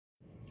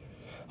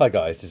Hi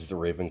guys, this is the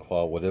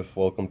Ravenclaw What If.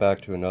 Welcome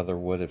back to another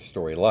What If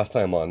story. Last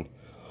time on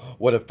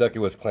What If Deku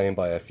was claimed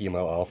by a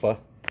female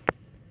alpha.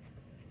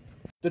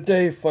 The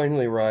day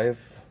finally arrived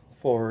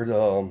for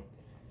the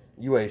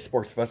UA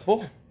Sports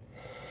Festival.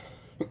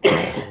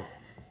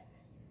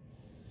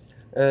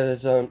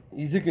 As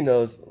Izuku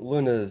knows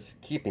Luna's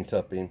keeping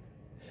something.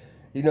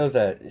 He knows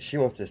that she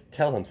wants to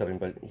tell him something,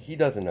 but he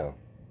doesn't know.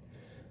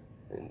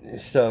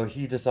 So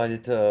he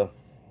decided to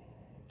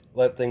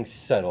let things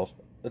settle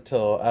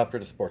until after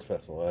the sports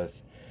festival,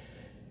 as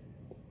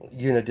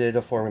Yuna did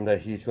inform him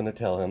that he's going to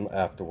tell him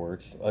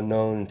afterwards,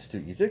 unknown to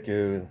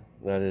Izuku,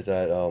 that is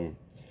that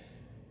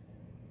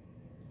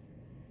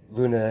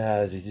Luna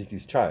has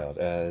Izuku's child,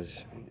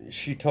 as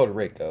she told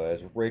Reiko,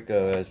 as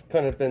Reiko has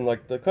kind of been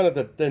like the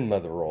thin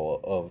mother role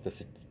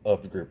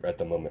of the group at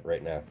the moment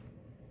right now.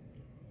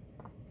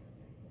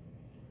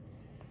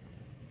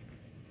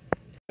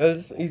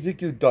 As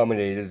Izuku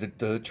dominated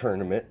the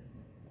tournament,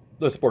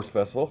 the sports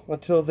festival,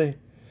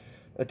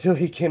 until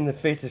he came to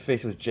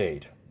face with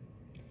Jade.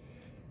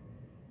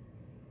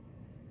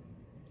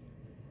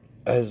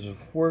 As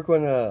we're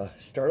going to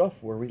start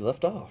off where we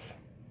left off.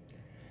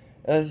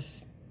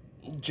 As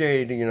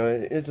Jade,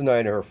 it's a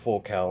night of her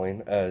full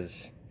cowling,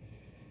 as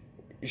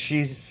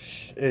she's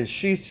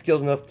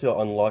skilled enough to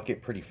unlock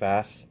it pretty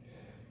fast,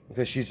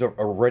 because she's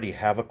already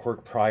have a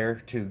quirk prior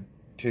to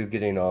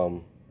getting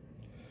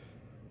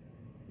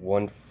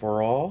one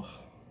for all.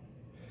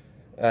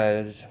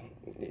 As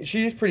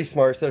she's pretty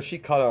smart, so she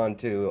caught on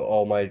to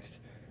All Might's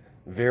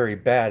very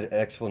bad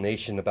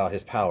explanation about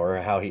his power,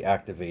 how he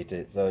activates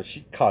it. So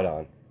she caught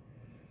on.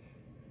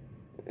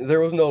 There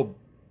was no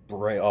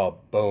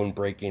bone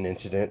breaking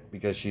incident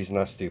because she's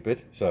not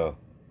stupid. So,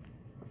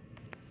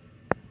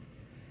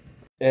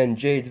 and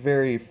Jade's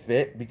very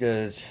fit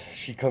because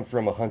she comes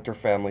from a hunter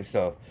family.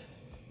 So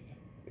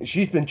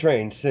she's been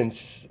trained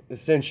since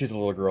she's a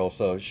little girl.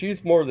 So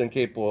she's more than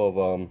capable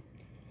of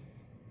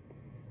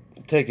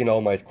taking All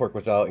Might's quirk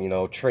without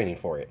training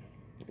for it.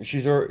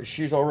 She's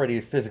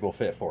already physical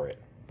fit for it.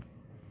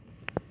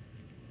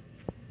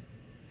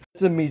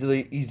 It's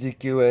immediately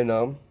Izuku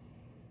and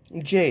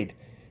Jade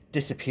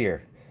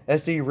disappear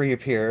as they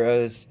reappear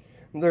as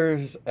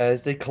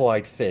they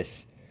collide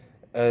fists,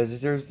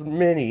 as there's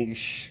many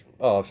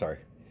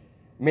shockwaves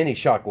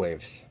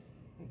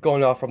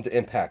going off from the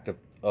impact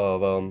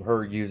of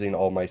her using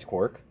All Might's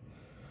quirk,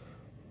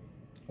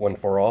 one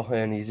for all,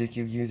 and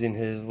Izuku using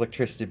his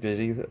electricity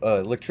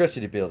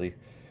ability,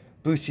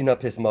 boosting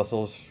up his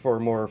muscles for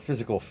more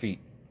physical feat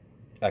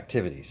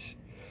activities.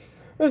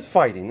 As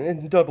fighting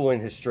and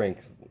doubling his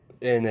strength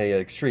in an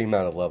extreme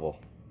amount of level.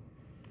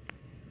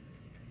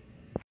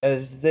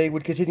 As they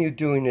would continue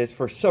doing this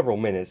for several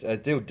minutes,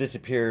 as they would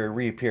disappear and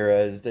reappear,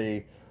 as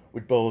they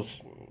would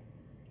both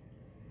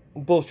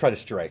try to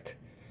strike.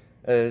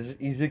 As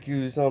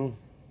Izuku's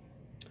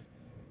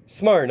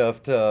smart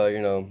enough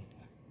to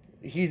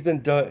Izuku's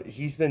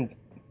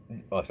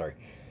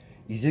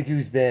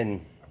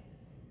been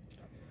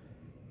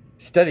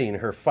studying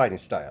her fighting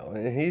style,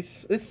 and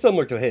it's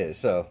similar to his.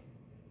 So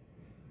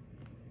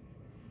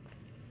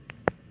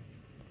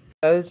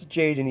as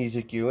Jade and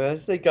Izuku,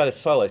 as they got a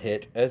solid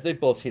hit, as they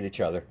both hit each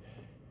other,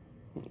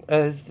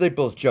 as they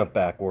both jump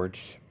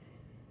backwards.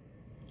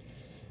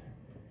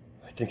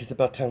 I think it's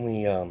about time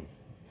we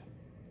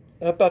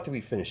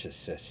finish this,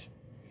 sis.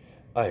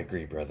 I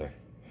agree, brother.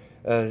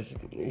 As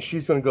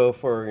she's gonna go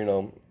for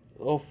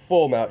a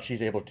full amount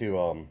she's able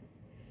to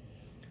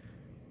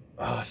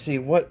see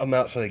what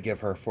amount should I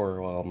give her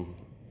for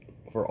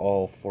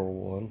all for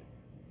one.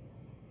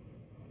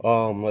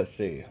 Let's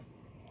see.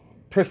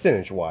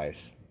 Percentage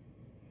wise.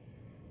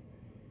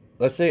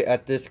 Let's say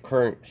at this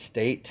current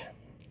state,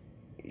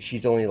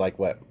 she's only like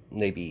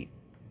maybe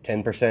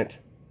 10%.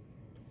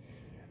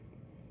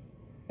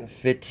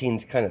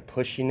 15's kind of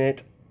pushing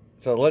it.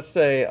 So let's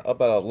say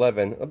about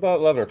 11 or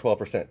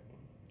 12%.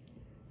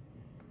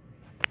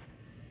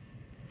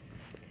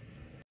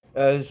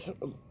 As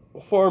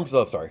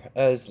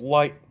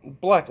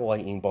black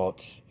lightning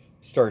bolts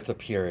starts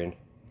appearing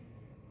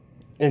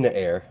in the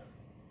air.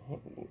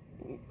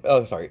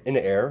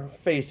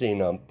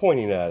 Facing,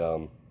 pointing at,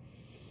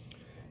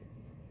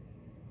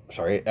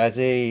 as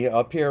they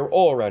appear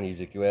all around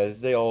Izuku,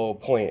 as they all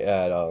point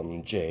at,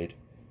 Jade.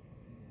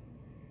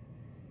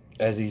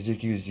 As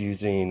Izuku's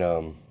using,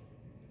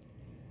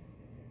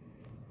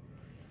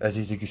 as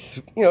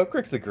Izuku,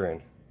 cricks a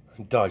grin.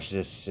 Dodge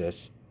this,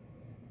 sis.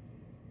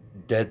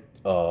 Death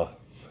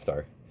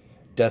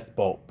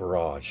Bolt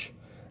Barrage,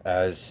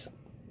 as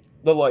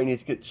the lightning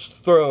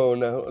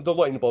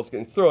bolts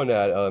getting thrown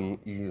at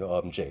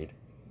Jade,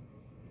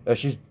 as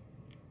she's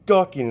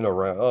ducking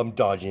around,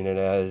 dodging it,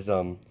 as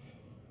the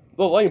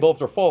lightning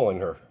bolts are following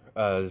her,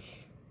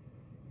 as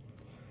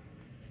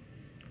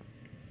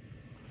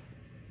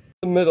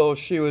in the middle as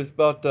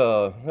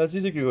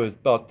Izuku was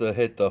about to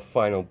hit the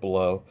final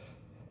blow,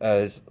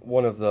 as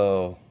one of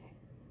the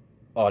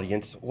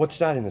audience, what's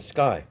that in the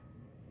sky?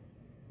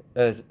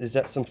 Is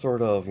that some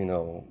sort of,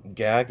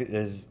 gag?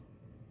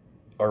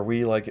 Are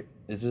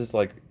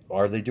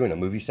they doing a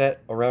movie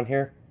set around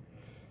here?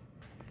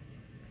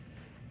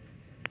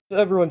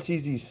 Everyone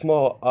sees these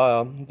small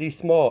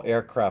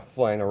aircraft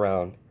flying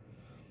around,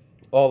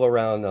 all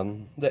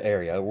around the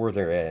area where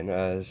they're in.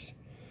 As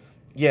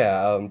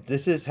yeah,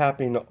 this is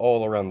happening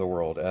all around the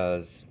world.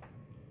 As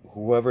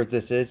whoever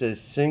this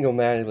is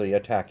single-handedly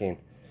attacking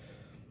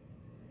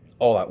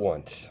all at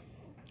once.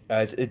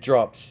 As it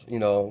drops,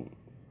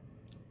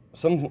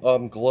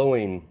 some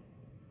glowing.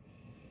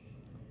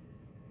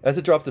 As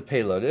it drops the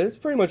payload, it's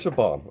pretty much a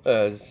bomb.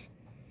 As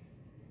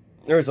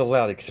there's a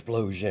loud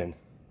explosion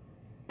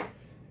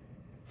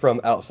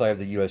from outside of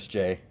the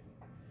USJ.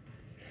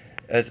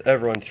 As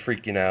everyone's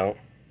freaking out.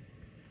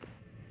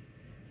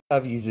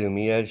 Of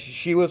Izumi, as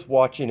she was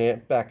watching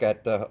it back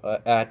at the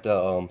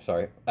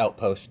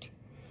outpost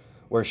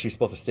where she's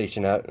supposed to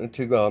station at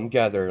to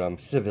gather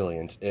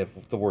civilians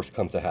if the worst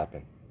comes to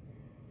happen.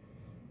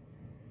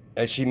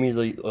 As she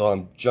immediately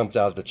jumps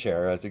out of the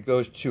chair as it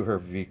goes to her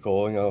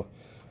vehicle,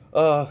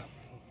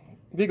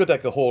 vehicle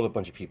that could hold a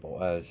bunch of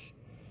people. As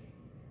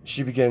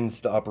she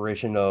begins the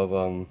operation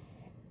of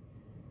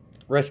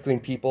rescuing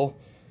people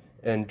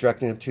and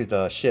directing them to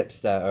the ships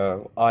that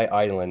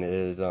Island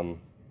is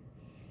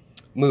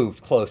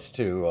moved close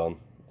to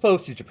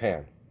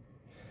Japan,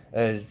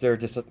 as they're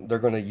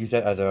going to use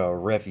that as a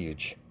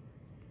refuge.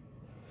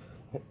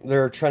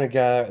 They're trying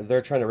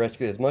to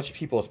rescue as much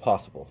people as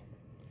possible,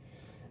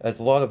 as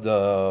a lot of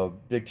the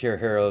big tier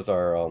heroes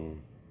are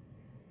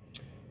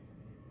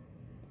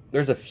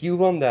there's a few of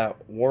them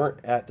that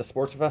weren't at the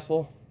sports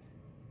festival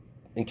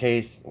in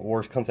case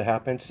wars comes to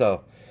happen.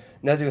 So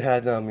Nezu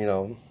had them,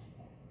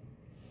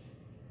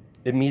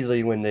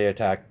 immediately when they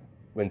attack,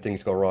 when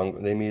things go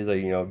wrong, they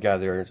immediately,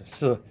 gather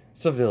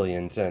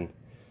civilians and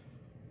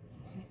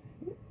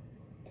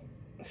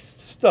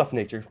stuff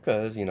nature,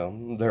 because,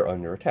 they're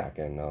under attack.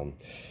 And,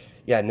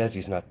 yeah,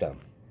 Nezu's not dumb.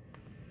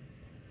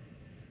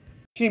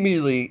 She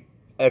immediately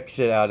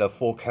exits out of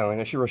full counting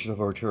and she rushes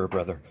over to her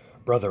brother.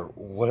 Brother,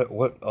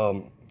 what's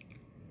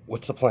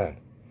the plan?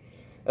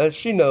 As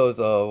she knows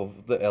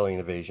of the alien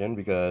invasion,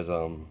 because,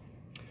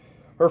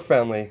 her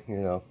family,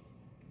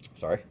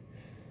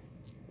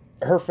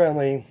 her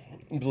family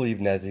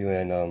believed Nezu,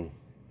 and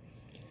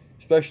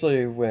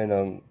especially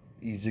when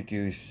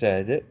Izuku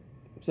said it.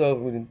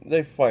 So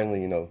they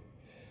finally,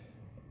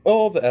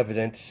 all the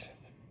evidence,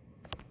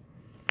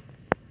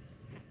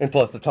 and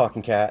plus the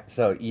talking cat.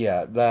 So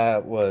yeah,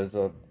 that was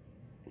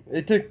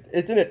it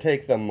didn't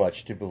take them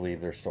much to believe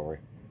their story.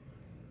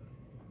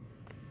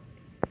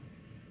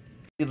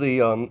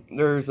 Immediately,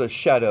 there's a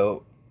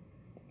shadow.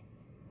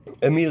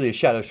 Immediately, a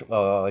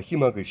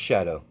humongous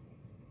shadow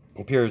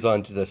appears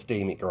onto the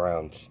stadium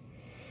grounds.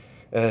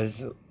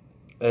 As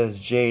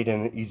Jade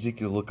and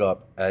Izuku look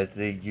up,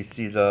 you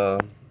see the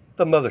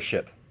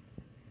mothership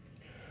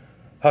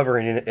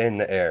hovering in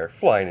the air,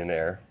 flying in the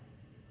air.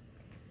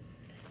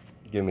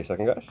 Give me a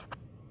second, guys.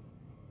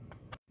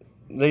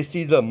 They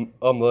see the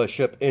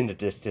mothership in the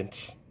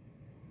distance,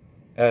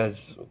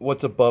 as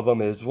what's above them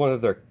is one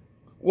of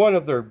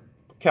their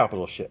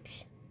capital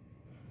ships.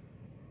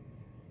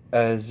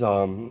 As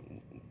the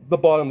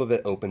bottom of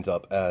it opens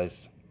up,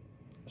 as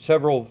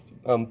several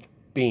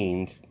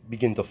beams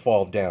begin to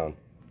fall down,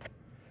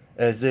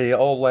 as they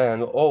all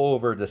land all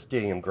over the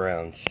stadium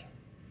grounds.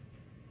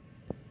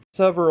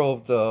 Several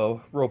of the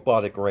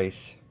robotic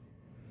race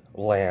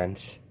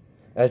lands,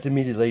 as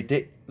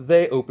immediately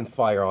they open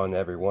fire on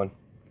everyone.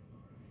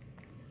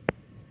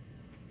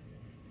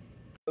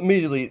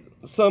 Immediately,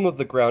 some of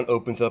the ground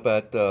opens up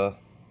at the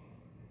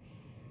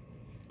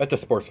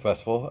sports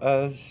festival,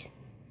 as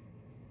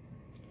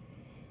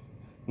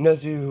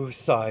Nezu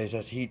sighs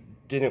as he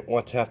didn't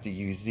want to have to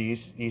use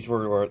these. These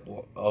were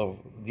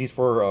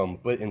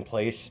put in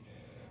place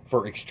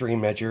for extreme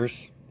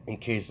measures in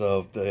case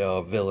of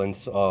the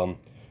villains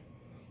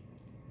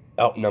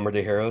outnumber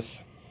the heroes.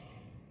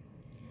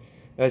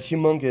 As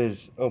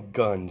humongous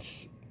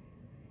guns,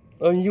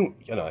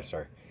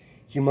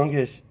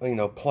 humongous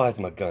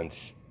plasma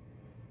guns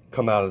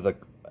come out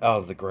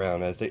of the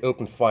ground as they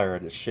open fire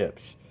at the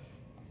ships.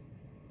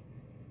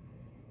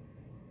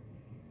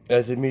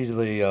 As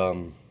immediately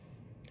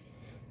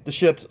the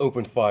ships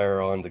open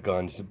fire on the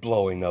guns,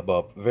 blowing them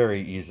up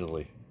very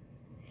easily.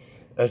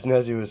 As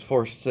Nezu is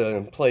forced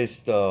to place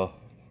the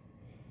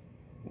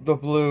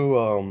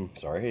blue,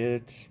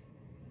 it's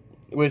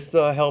with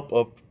the help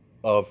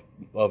of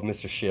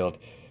Mr. Shield,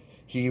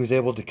 he was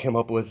able to come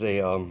up with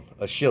a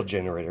shield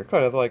generator,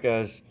 kind of like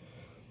as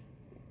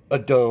a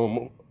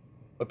dome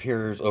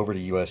appears over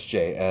the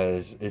USJ,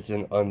 as it's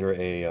under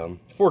a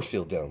force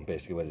field dome,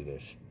 basically what it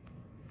is.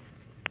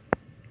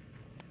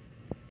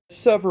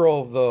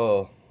 Several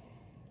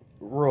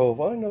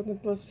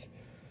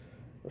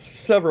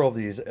of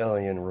these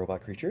alien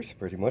robot creatures,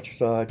 pretty much.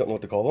 So I don't know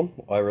what to call them.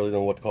 I really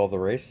don't know what to call the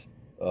race.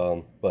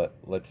 But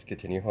let's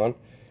continue on.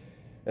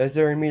 As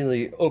they're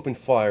immediately open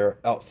fire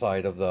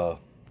outside of the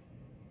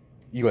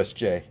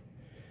USJ.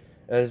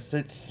 As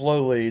it's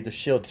slowly, the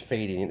shield's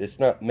fading. It's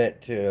not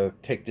meant to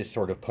take this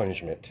sort of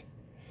punishment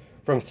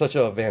from such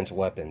advanced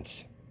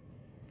weapons.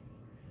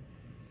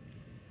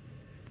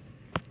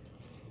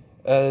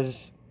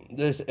 As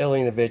this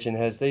alien invasion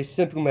has they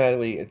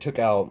symptomatically took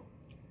out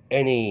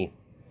any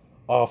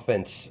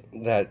offense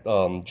that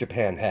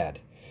Japan had.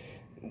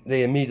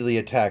 They immediately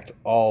attacked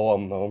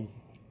all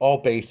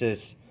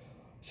bases,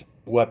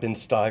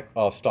 weapons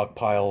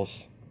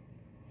stockpiles,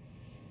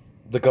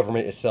 the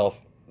government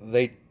itself.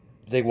 They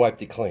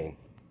wiped it clean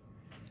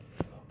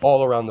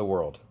all around the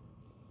world.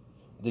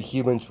 The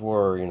humans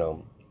were,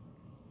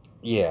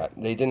 yeah,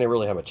 they didn't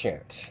really have a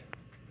chance.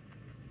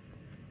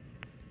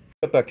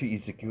 Get back to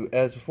Izuku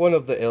as one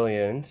of the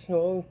aliens,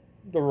 the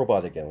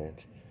robotic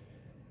aliens,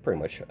 pretty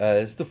much.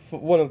 As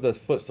one of the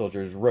foot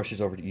soldiers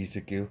rushes over to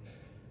Izuku,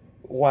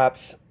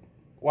 whaps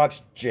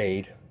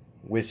Jade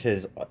with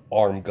his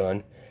arm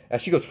gun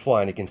as she goes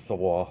flying against the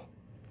wall.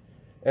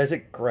 As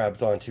it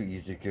grabs onto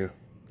Izuku,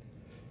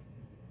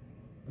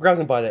 grabs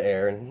him by the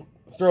air and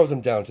throws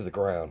him down to the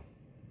ground.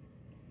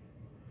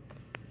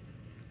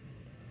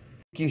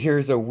 He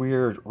hears a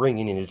weird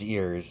ringing in his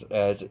ears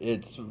as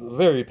it's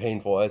very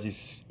painful as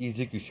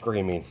Izuku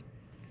screaming.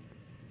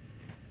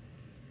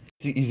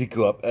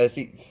 Izuku up as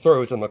he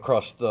throws him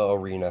across the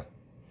arena.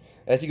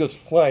 As he goes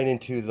flying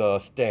into the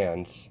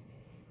stands.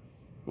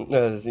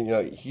 As,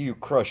 he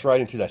crushed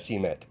right into that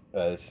cement.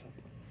 As,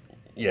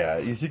 yeah,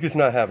 Izuku's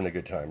not having a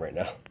good time right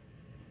now.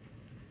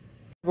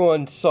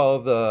 Everyone saw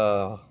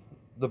the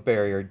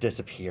barrier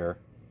disappear.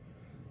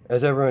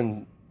 As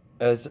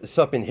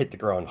something hit the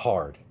ground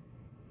hard.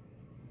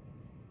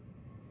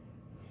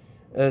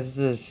 As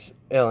this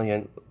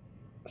alien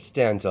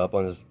stands up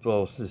on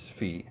both his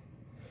feet,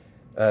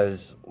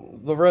 as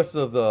the rest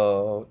of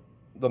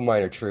the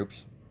minor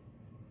troops,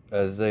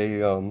 as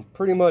they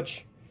pretty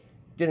much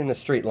get in a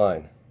straight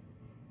line,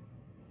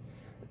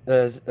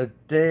 as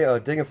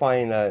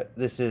dignifying that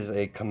this is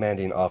a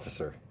commanding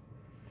officer.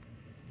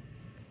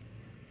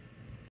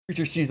 The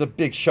creature sees a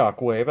big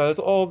shockwave as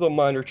all the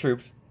minor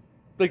troops,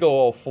 they go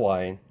all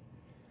flying,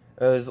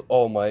 as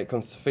All Might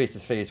comes face to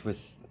face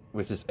with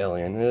this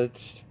alien.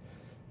 It's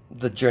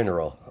the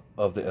general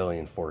of the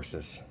alien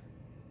forces.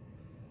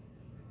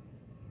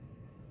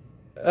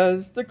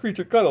 As the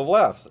creature kind of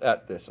laughs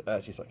at this,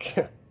 as he's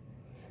like,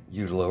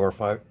 you lower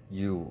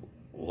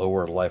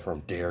life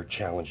form dare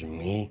challenge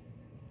me?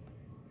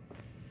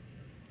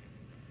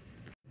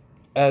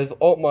 As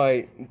All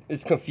Might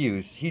is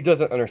confused, he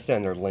doesn't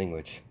understand their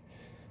language.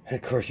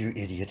 Of course, you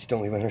idiots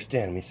don't even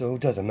understand me, so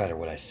it doesn't matter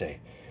what I say.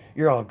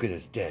 You're all good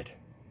as dead.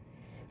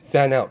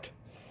 Fan out.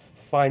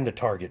 Find the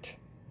target.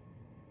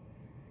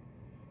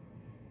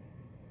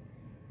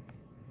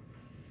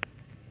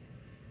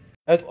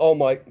 As All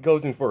Might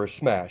goes in for a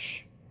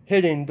smash,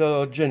 hitting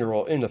the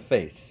general in the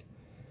face,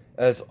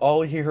 as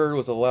all he heard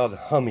was a loud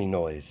humming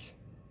noise.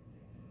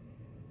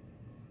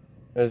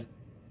 As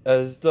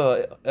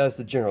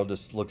the general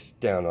just looks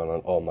down on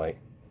All Might.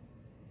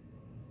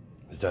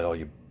 Is that all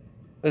you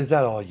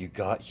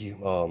got,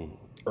 you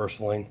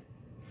Earthling?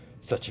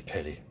 Such a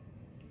pity.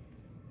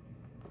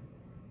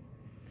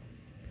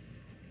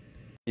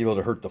 Be able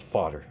to hurt the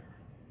fodder,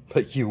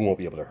 but you won't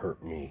be able to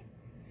hurt me.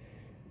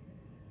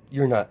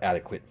 You're not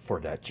adequate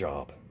for that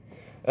job.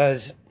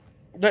 As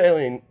the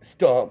alien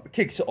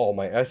kicks All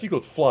Might as he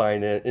goes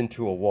flying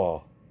into a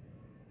wall.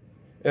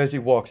 As he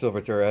walks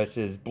over to her, as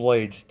his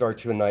blades start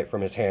to ignite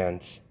from his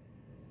hands.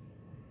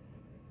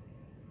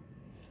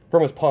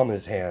 From his palm of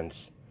his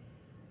hands.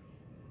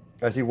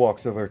 As he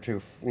walks over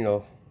to,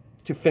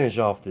 to finish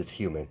off this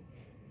human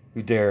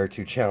who dared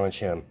to challenge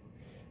him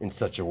in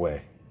such a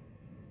way.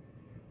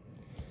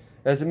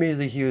 As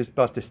immediately he was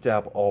about to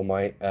stab All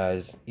Might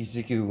as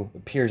Izuku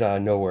appears out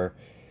of nowhere,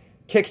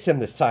 kicks him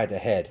the side of the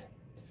head.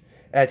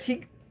 As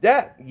he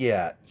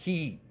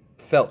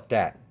felt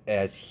that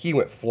as he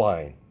went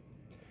flying.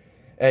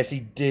 As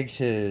he digs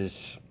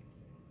his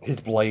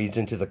blades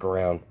into the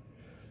ground,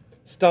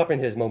 stopping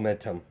his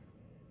momentum.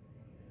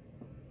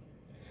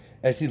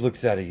 As he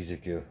looks at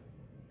Izuku,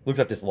 looks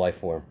at this life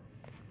form.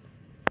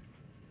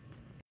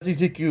 As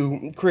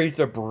Izuku creates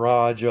a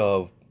barrage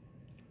of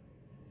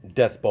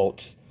death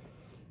bolts.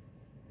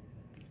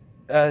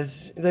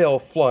 As they all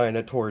fly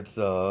towards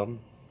the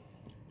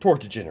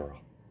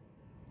general.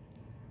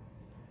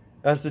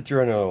 As the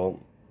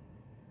general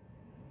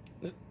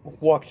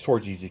walks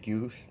towards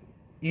Izuku,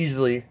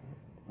 easily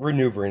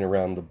maneuvering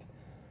around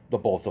the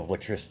bolts of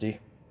electricity.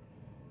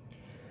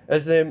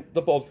 As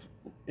the bolts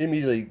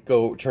immediately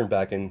turn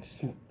back and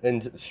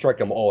strike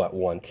them all at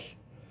once.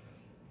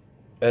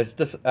 As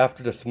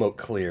after the smoke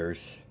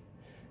clears,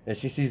 and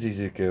she sees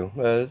Izuku,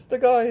 as the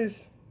guy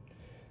is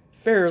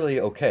fairly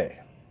okay.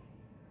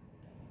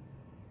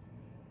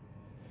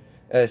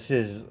 As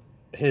his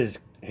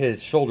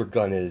shoulder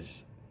gun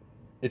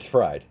it's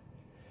fried,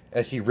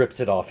 as he rips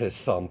it off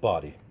his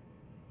body.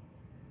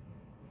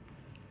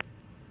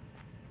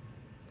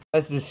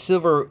 As the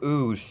silver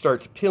ooze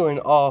starts peeling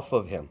off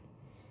of him,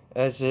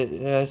 as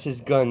his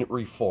gun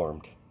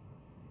reformed,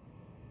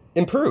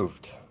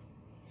 improved.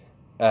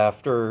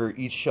 After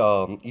each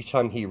time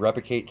he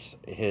replicates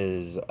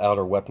his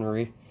outer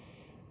weaponry,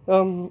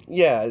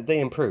 they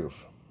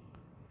improve.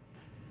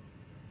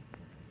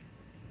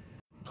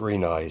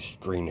 Green eyes,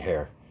 green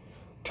hair.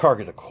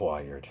 Target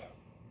acquired.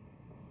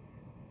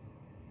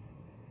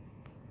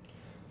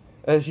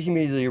 as he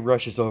immediately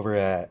rushes over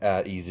at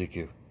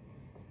Izuku.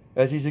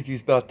 As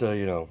Izuku's about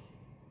to,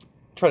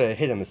 try to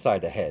hit him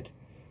inside the head.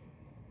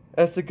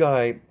 As the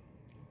guy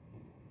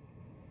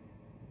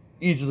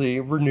easily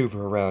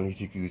maneuver around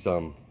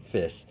Izuku's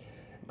fist,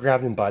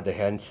 grabbed him by the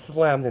head and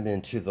slammed him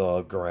into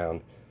the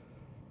ground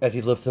as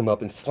he lifts him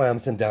up and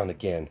slams him down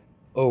again,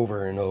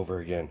 over and over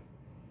again.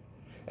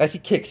 As he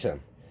kicks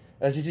him,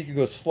 as Izuku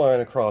goes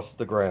flying across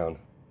the ground,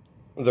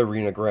 the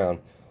arena ground,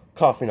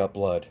 coughing up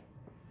blood.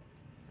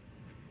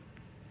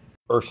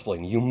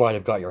 Earthling, you might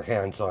have got your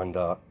hands on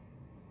the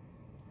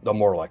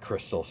Morlite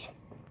crystals,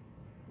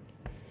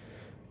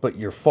 but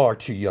you're far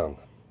too young.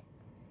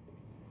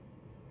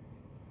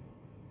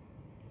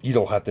 You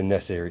don't have the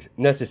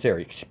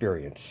necessary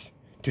experience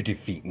to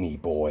defeat me,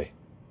 boy.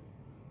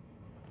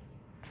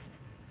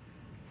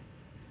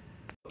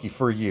 Lucky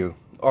for you,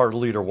 our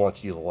leader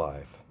wants you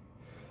alive.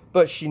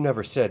 But she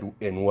never said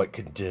in what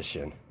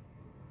condition.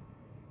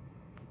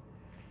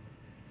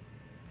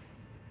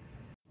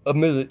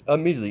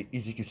 Immediately,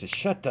 Izuku says,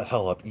 "Shut the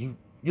hell up. You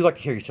like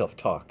to hear yourself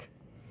talk."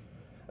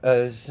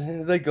 As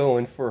they go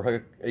in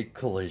for a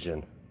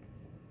collision.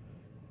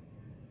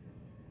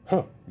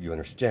 Huh, you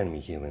understand me,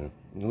 human.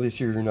 At least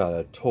you're not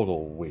a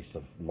total waste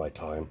of my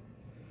time.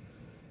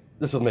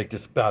 This will make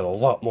this battle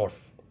a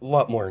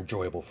lot more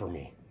enjoyable for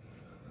me.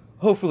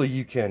 Hopefully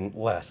you can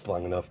last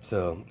long enough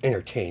to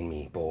entertain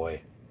me,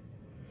 boy.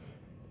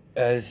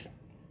 As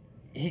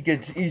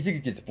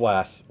Izuku gets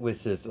blasted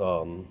with the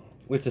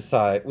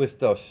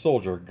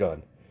soldier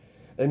gun.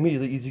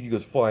 Immediately Izuku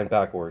goes flying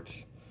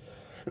backwards.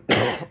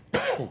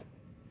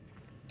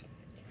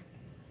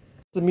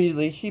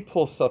 Immediately he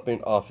pulls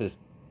something off his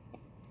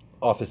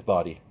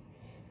body,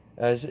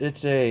 as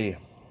it's a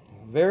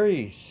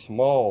very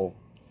small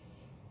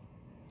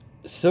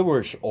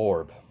silverish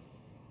orb.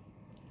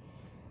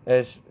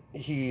 As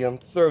he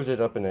throws it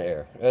up in the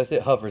air, as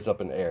it hovers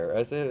up in the air,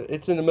 as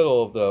it's in the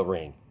middle of the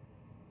ring.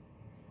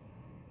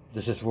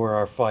 This is where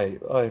our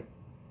fight. I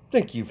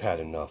think you've had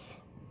enough,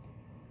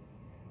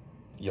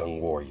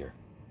 young warrior.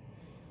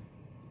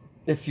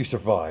 If you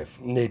survive,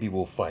 maybe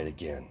we'll fight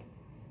again.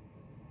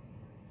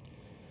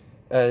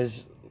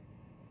 As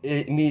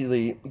it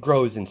immediately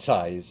grows in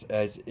size,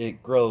 as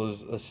it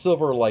grows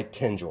silver-like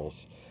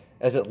tendrils,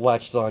 as it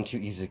latches onto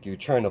Izuku,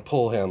 trying to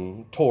pull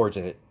him towards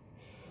the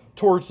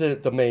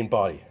main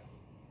body,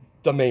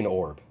 the main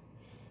orb.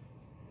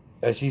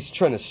 As he's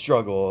trying to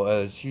struggle,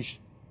 as he's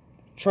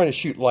trying to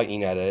shoot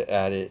lightning at it,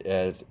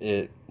 as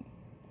it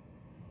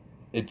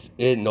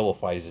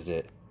nullifies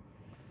it.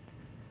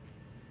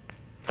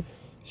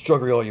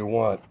 Struggle all you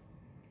want,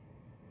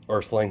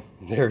 Earthling.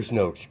 There's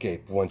no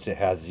escape once it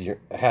has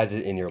it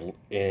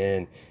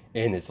in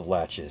its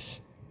latches.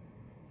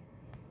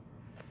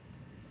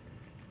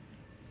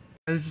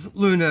 As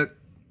Luna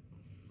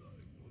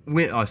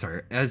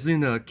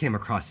came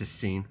across this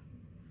scene,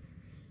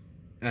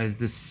 as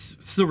this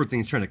silver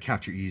thing's trying to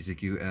capture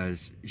Izuku,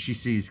 as she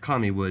sees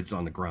Kami Woods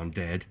on the ground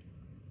dead.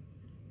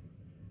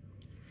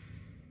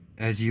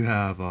 As you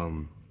have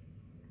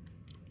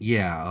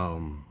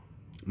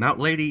Mount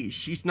Lady,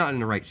 she's not in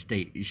the right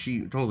state.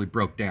 She totally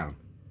broke down.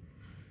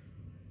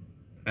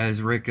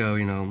 As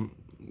Rico,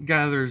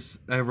 gathers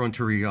everyone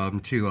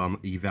to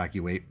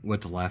evacuate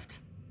what's left.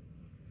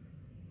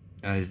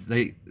 As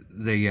the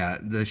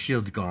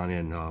shield's gone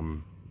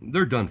and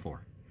they're done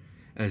for.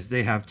 As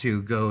they have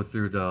to go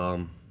through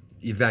the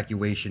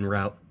evacuation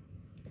route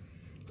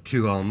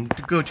to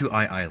go to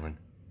Island.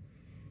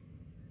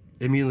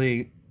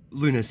 Immediately,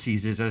 Luna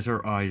sees this as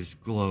her eyes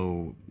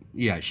glow.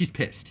 Yeah, she's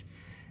pissed.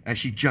 As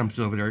she jumps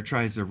over there,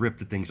 tries to rip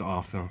the things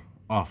off of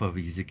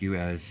Izuku,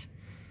 as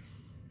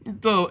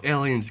the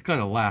alien's kind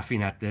of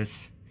laughing at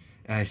this,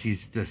 as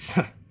he's just,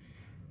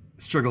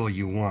 struggle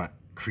you want,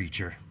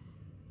 creature,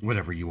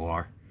 whatever you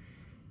are.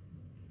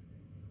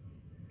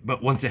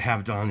 But once it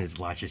have on his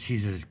latches,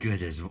 he's as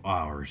good as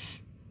ours.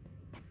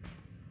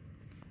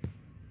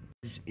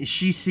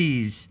 She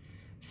sees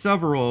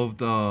several of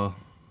the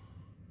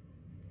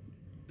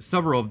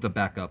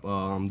backup,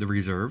 the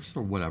reserves,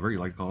 or whatever you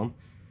like to call them,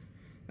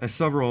 as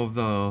several of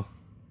the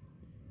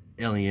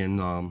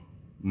alien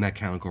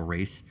mechanical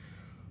race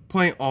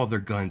point all their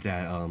guns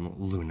at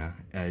Luna,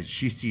 as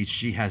she sees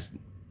she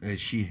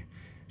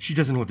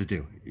doesn't know what to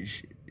do.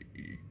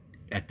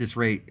 At this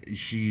rate,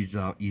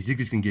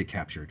 Izuku's gonna get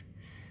captured,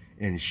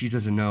 and she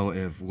doesn't know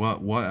if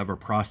whatever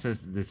process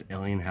this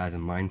alien has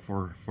in mind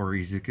for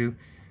Izuku,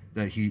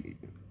 that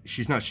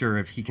she's not sure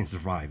if he can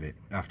survive it.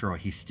 After all,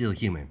 he's still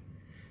human.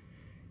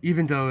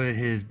 Even though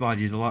his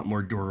body is a lot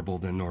more durable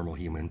than normal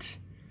humans,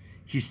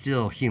 he's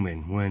still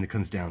human when it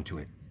comes down to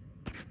it.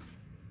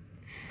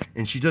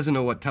 And she doesn't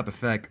know what type of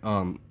effect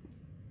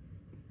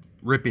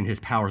ripping his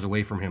powers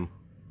away from him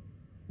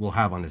will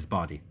have on his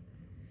body.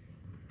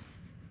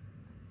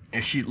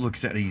 And she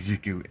looks at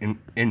Izuku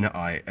in the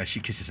eye as she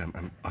kisses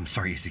him. I'm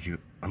sorry, Izuku.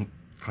 I'm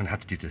going to have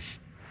to do this.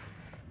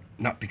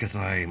 Not because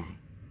I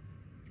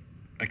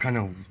kind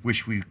of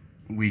wish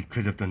we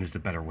could have done this a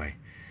better way.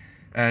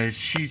 As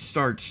she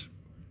starts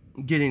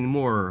getting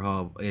more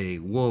of a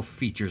wolf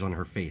features on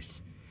her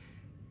face.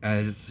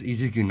 as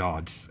Izuku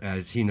nods,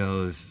 as he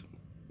knows,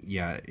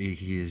 yeah,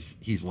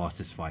 he's lost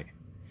his fight.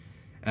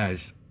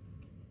 As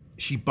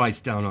she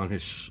bites down on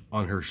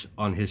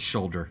his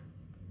shoulder.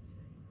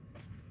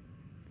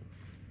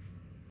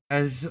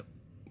 As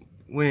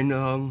when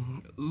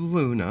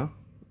Luna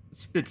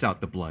spits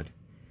out the blood.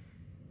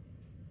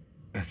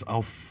 As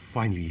I'll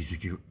find you,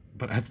 Izuku,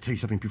 but I have to tell you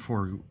something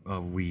before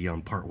we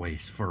part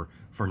ways for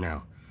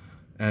now.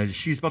 As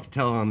she's about to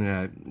tell him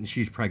that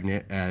she's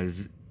pregnant,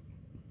 as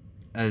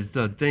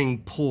the thing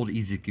pulled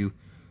Izuku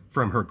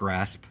from her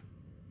grasp.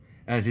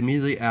 As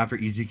immediately after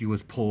Izuku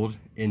was pulled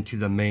into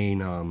the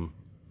main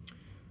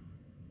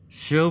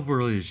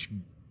silverish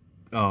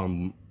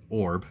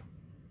orb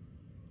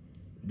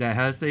that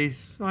has a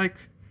like,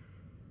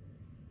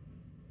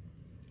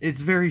 it's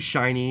very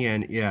shiny,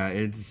 and yeah,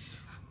 it's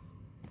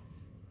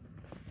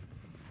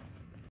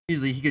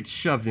immediately he gets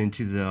shoved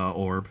into the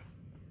orb.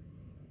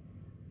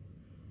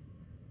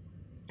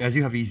 As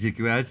you have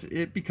Izuku, as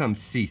it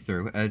becomes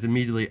see-through, as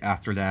immediately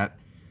after that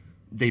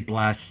they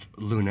blast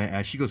Luna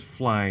as she goes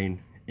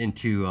flying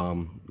into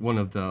one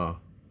of the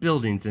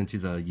buildings into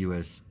the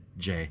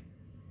USJ.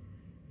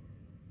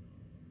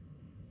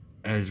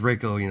 As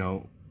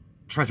Reiko,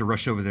 tries to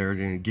rush over there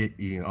and get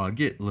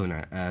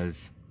Luna,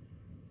 as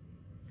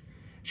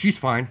she's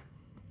fine.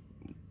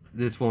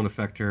 This won't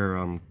affect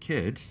her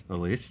kids, at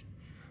least.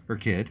 Her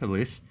kid, at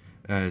least.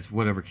 As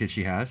whatever kid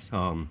she has.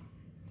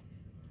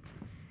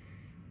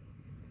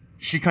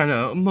 She kind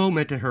of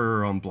momented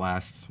her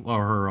blast,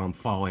 or her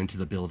fall into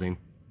the building.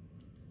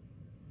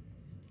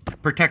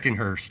 Protecting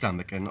her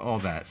stomach and all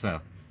that,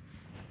 so.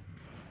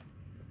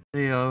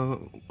 They,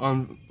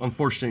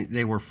 unfortunately,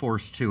 they were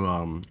forced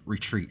to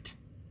retreat.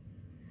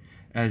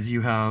 As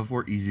you have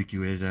where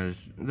Izuku is,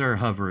 as they're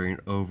hovering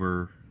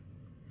over.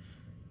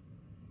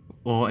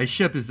 Well, a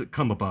ship has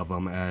come above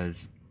them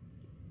as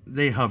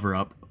they hover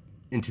up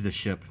into the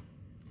ship,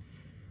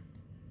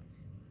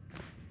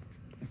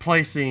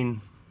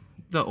 placing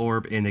the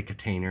orb in a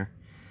container.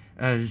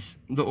 As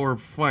the orb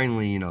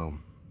finally,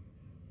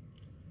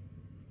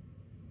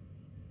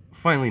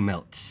 finally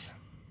melts,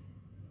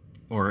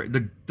 or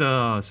the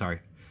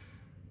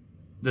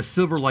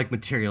silver-like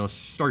material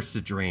starts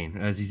to drain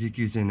as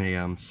Izuku's in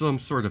a some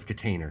sort of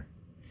container.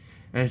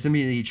 As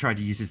immediately he tried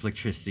to use his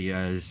electricity,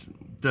 as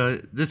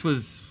this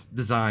was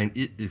designed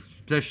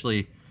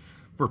especially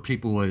for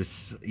people with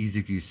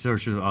Izuku's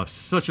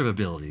such of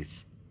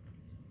abilities.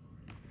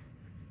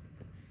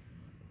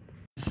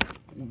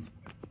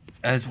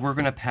 As we're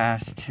gonna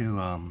pass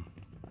to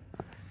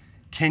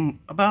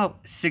about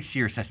 6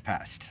 years has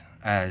passed,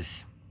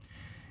 as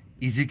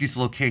Izuku's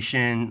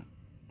location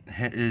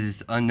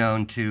is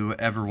unknown to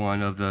every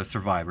one of the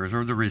survivors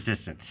or the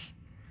resistance,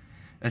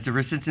 as the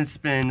resistance has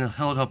been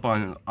held up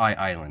on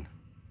Island,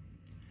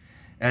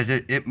 as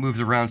it moves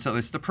around, so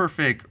it's the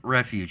perfect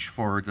refuge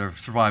for the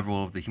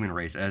survival of the human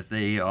race, as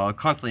they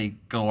constantly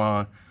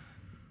go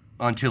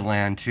onto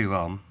land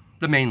to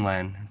the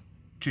mainland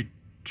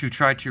to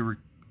try to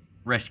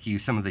rescue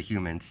some of the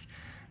humans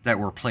that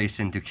were placed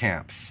into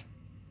camps.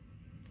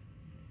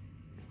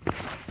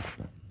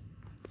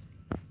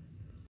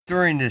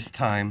 During this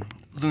time,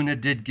 Luna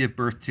did give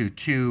birth to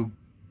two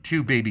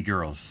baby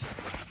girls.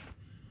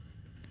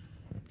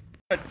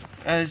 But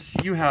as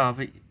you have,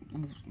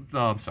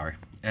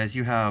 as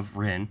you have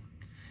Rin,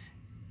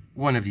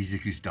 one of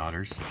Izuku's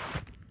daughters,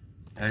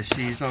 as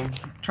she's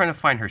trying to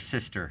find her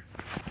sister.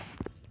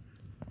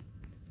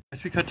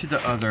 As we cut to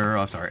the other,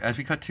 as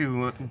we cut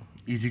to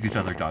Izuku's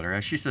other daughter,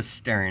 as she's just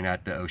staring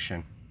at the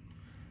ocean,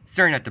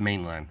 staring at the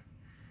mainland,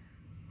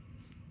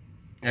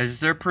 as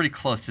they're pretty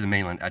close to the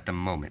mainland at the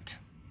moment.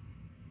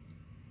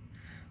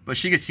 But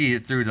she can see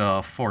it through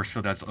the force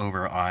field that's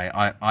over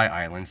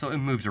Island, so it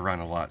moves around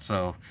a lot.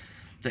 So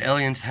the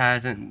aliens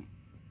haven't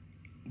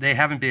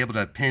been able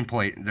to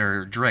pinpoint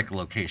their direct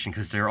location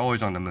because they're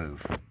always on the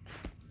move.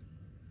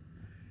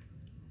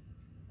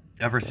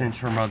 Ever since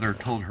her mother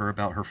told her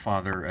about her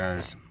father,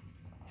 as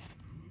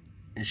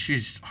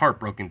she's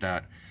heartbroken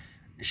that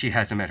she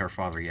hasn't met her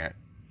father yet.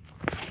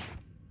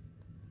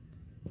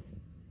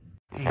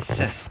 Hey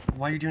sis,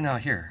 why are you doing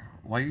out here?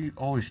 Why are you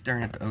always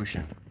staring at the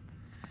ocean?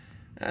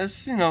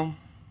 As,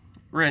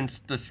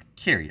 Ren's just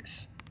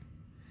curious.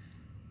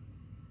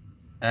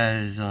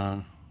 As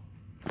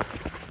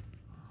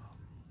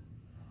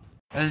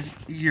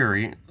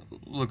Yuri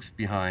looks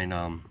behind,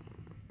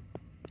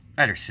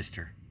 at her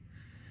sister.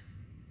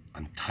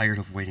 I'm tired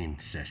of waiting,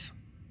 sis.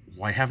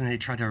 Why haven't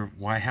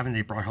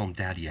they brought home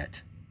Dad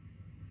yet?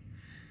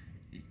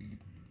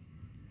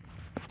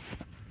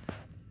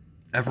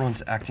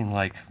 Everyone's acting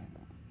like,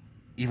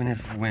 even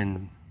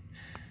when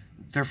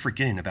they're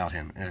forgetting about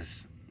him,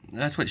 as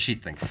that's what she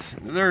thinks.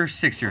 They're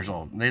 6 years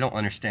old. They don't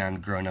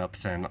understand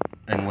grown-ups and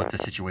what the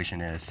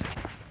situation is.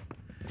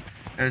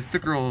 As the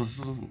girls,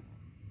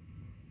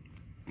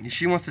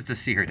 she wants to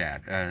see her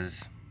dad.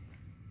 As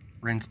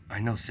Ren, I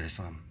know,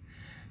 sis.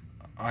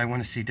 I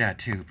want to see Dad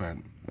too, but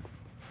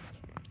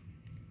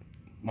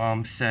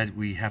Mom said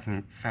we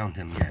haven't found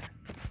him yet.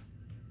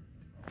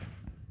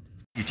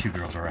 You two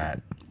girls are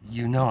at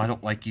You know I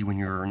don't like you when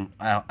you're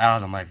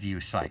out of my view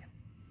sight.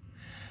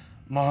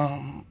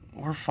 Mom,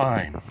 we're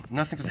fine.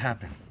 Nothing could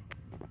happen.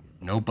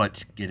 No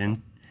buts. Get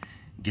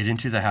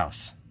into the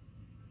house.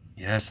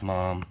 Yes,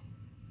 Mom.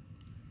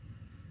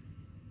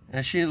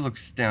 As she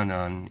looks down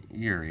on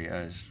Yuri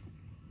as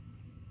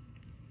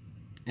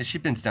she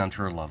bends down to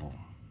her level.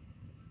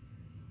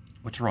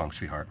 What's wrong,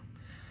 sweetheart?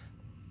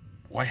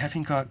 Why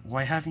haven't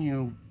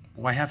everyone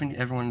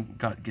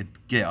got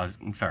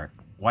I'm sorry.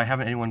 Why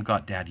haven't anyone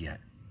got Dad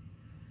yet?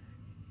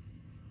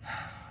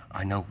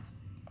 I know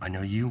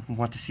you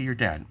want to see your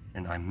dad,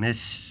 and I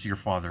miss your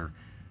father,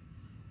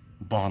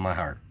 ball in my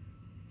heart.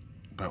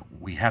 But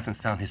we haven't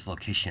found his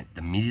location.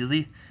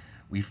 Immediately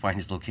we find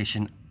his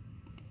location,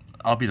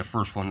 I'll be the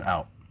first one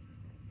out.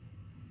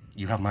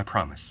 You have my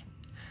promise.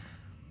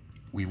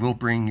 We will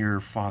bring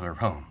your father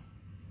home.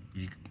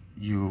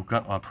 You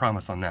got a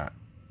promise on that.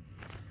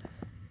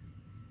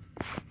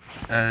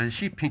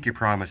 She pinky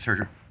promised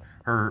her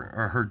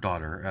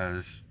daughter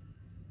as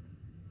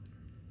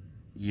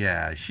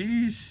yeah,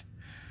 she sees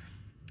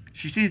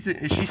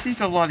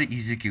a lot of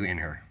Izuku in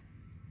her.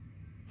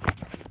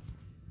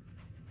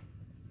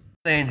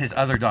 Saying his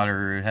other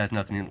daughter has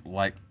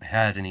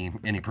any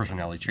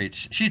personality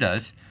traits. She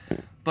does,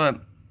 but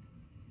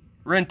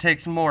Ren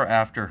takes more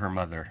after her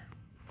mother,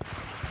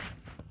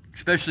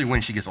 especially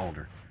when she gets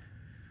older.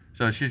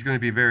 So she's going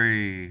to be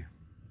very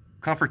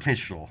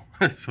confrontational,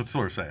 so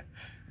sort of say.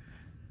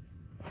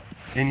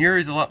 And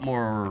Yuri's a lot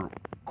more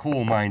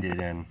cool-minded,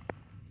 and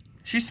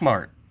she's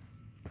smart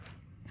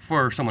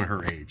for someone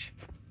her age.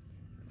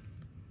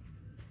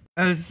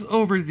 As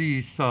over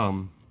these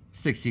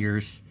 6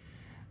 years,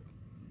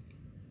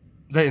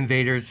 the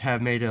invaders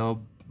have made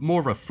more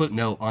of a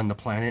footnote on the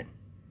planet,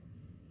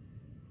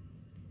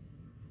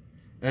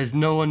 as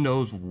no one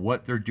knows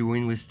what they're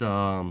doing with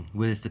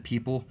the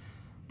people,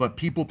 but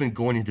people have been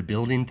going into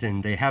buildings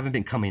and they haven't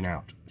been coming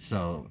out.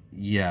 So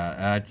yeah,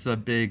 that's a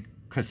big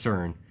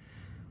concern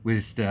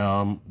with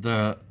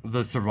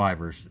the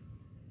survivors.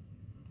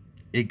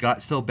 It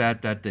got so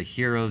bad that the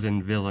heroes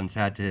and villains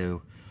had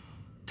to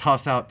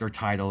toss out their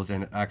titles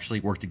and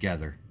actually work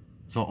together.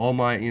 So All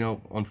Might,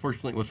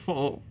 unfortunately was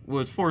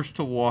forced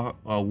to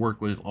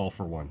work with All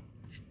for One,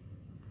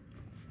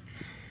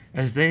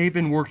 as they've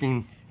been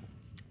working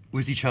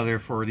with each other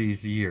for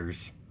these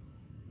years.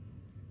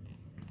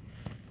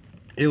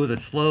 It was a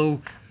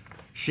slow,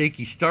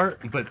 shaky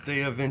start, but they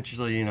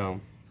eventually,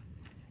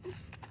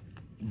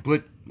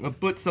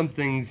 put some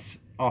things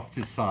off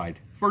to the side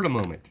for the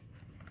moment.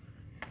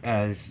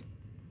 As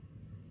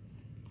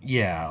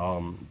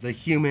the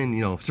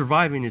human,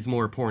 surviving is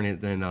more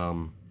important than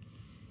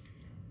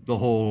the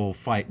whole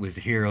fight with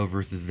hero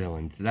versus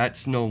villains.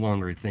 That's no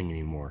longer a thing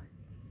anymore.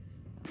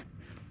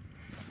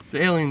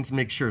 The aliens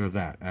make sure of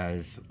that,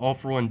 as All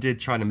for One did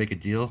try to make a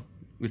deal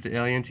with the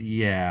aliens.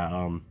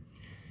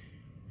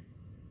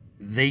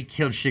 They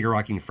killed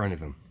Shigaraki in front of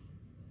him.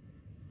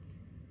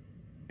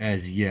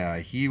 As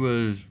he's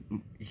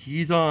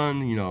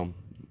on,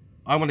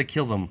 I want to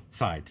kill them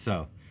side,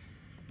 so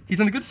he's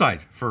on the good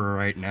side for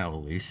right now,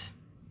 at least.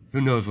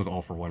 Who knows what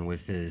All for One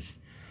with is.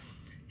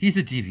 He's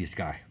a devious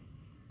guy.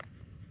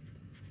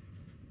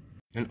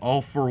 And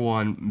All for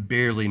One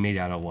barely made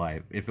out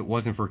alive. If it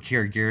wasn't for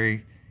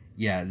Kirigiri,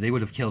 they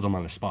would have killed him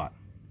on the spot.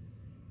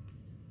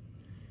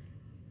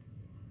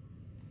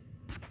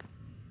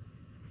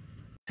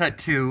 Cut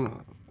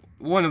to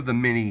one of the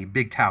many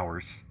big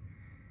towers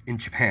in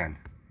Japan,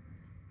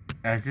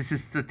 as this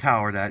is the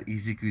tower that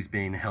Izuku's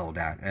being held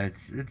at.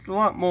 It's a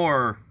lot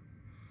more.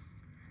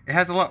 It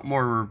has a lot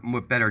more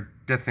better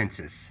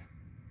defenses,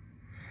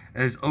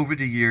 as over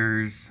the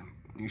years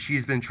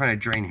she's been trying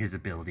to drain his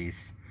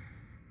abilities,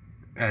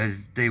 as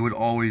they would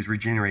always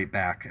regenerate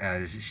back.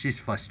 As she's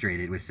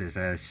frustrated with this,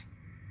 as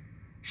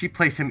she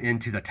placed him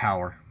into the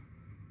tower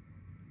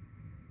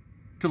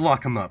to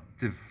lock him up,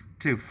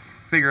 to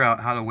figure out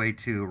how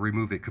to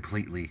remove it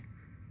completely.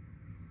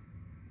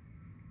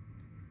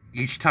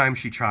 Each time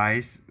she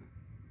tries,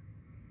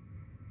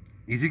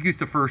 Izuku's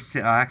the first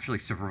to actually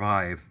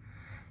survive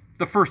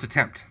the first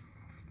attempt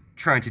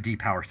trying to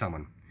depower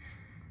someone.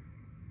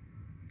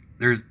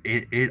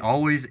 It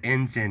always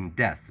ends in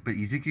death, but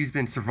Izuku's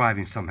been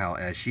surviving somehow,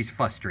 as she's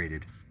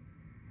frustrated.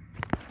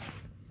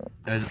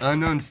 As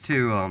unknowns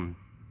to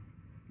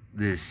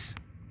this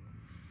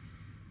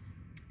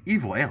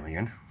evil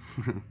alien,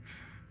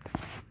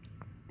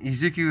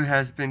 Izuku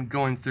has been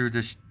going through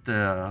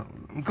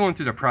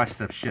the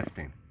process of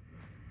shifting.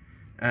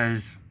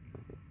 As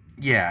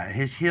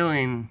his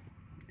healing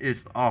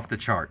is off the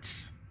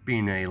charts,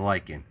 being a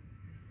Lycan,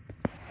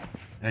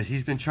 as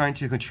he's been trying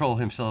to control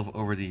himself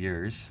over the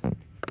years.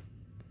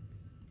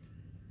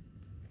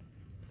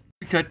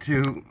 We cut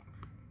to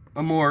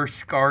a more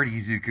scarred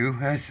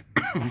Izuku, as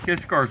he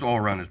has scars all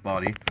around his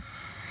body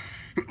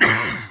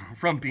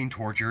from being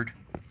tortured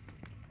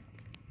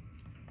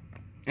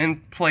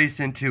and placed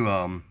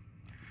into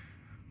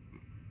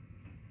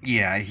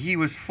he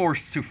was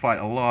forced to fight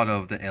a lot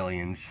of the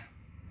aliens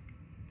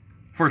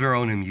for their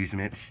own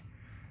amusements.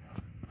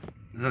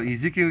 So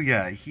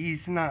Izuku,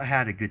 he's not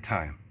had a good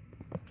time.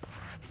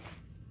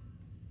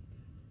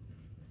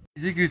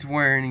 Izuku's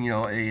wearing,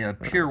 a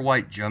pure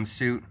white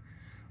jumpsuit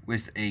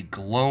with a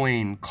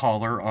glowing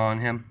collar on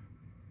him.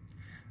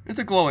 It's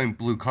a glowing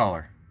blue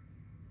collar.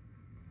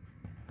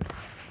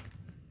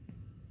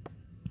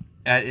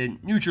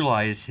 It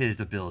neutralizes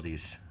his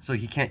abilities, so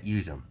he can't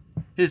use them.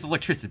 His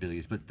electricity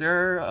abilities, but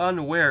they're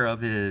unaware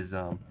of his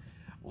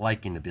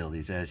liking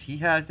abilities, as he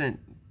hasn't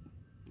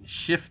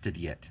shifted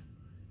yet.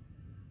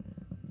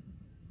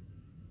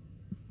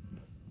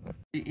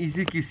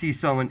 Izuku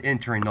sees someone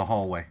entering the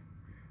hallway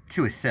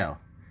to his cell.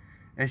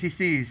 As he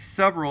sees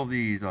several of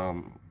these,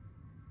 the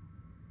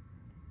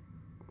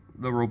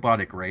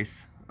robotic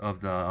race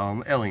of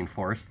the alien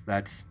force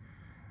that's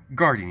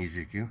guarding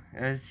Izuku,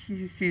 as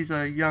he sees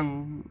a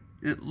young,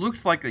 it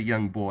looks like a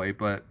young boy,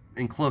 but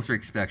in closer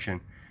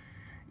inspection,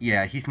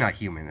 yeah, he's not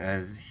human,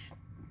 as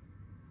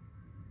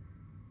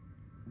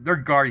they're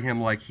guarding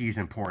him like he's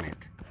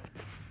important.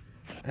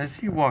 As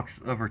he walks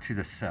over to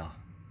the cell,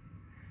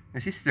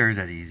 as he stares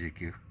at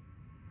Izuku.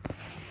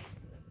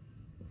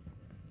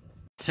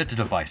 Set the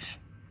device.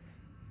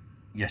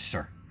 Yes,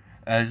 sir.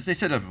 As they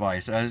set the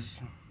device, as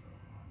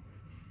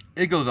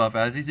it goes off,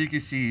 as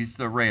Izuku sees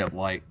the ray of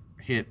light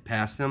hit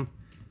past him.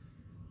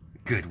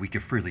 Good, we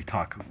can freely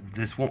talk.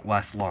 This won't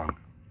last long.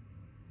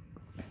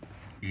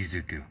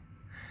 Izuku.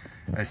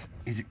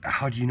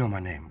 How do you know my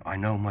name? I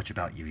know much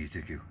about you,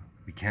 Izuku.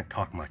 We can't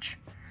talk much.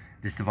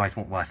 This device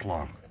won't last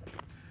long.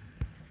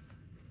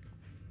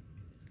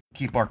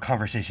 Keep our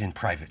conversation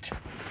private.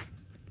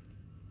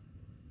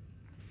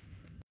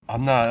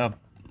 I'm not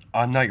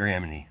your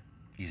enemy,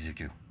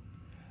 Izuku.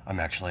 I'm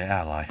actually an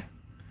ally.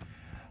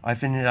 I've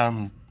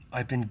been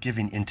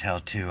giving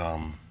intel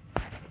to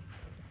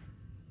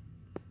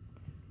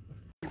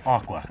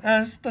Aqua,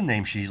 as the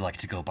name she likes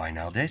to go by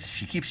nowadays.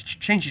 She keeps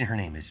changing her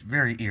name. It's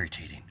very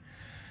irritating.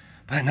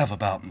 But enough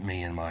about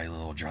me and my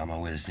little drama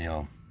with,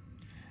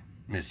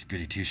 Miss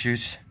Goody Two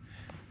Shoes.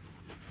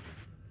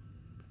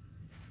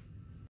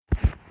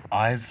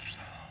 I've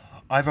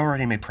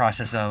already made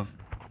process of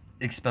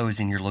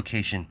exposing your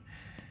location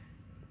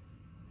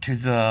to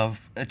the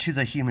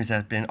humans that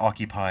have been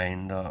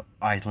occupying the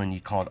island you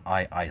called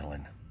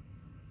Island.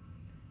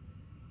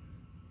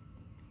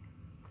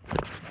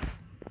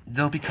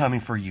 They'll be coming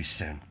for you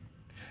soon.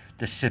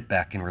 Just sit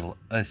back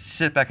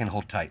and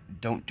hold tight.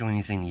 Don't do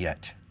anything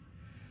yet.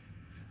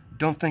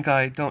 Don't think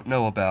I don't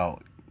know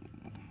about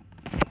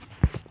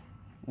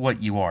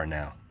what you are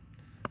now.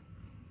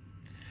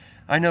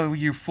 I know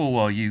you full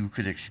well you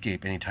could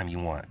escape anytime you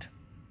want.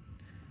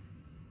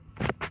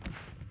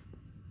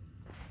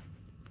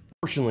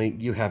 Fortunately,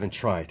 you haven't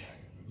tried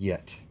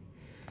yet.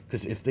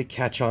 Because if they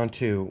catch on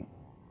to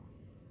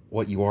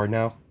what you are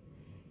now,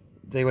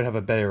 they would have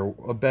a better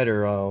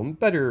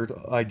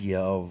idea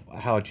of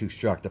how to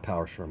extract the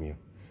powers from you.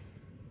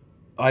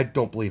 I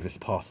don't believe it's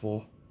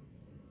possible,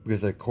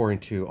 because according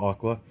to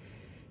Aqua,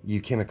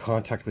 you came in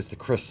contact with the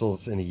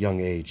crystals in a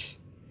young age.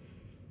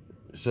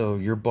 So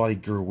your body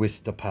grew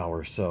with the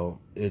power, so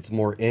it's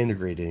more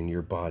integrated in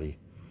your body.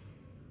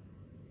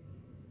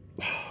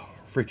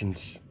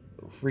 Freaking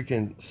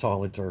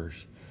solids are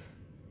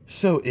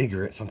so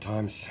ignorant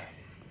sometimes.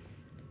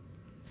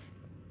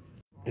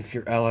 If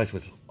you're allies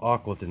with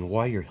Aqua, then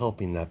why you're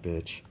helping that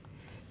bitch?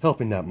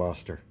 Helping that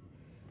monster.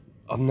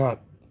 I'm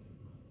not...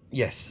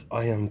 Yes,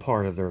 I am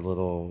part of their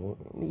little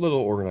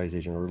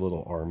organization, or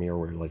little army, or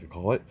whatever you like to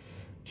call it.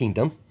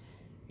 Kingdom,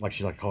 like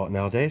she like to call it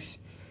nowadays.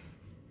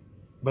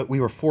 But we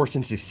were forced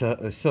into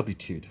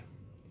substitute.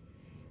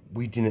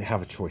 We didn't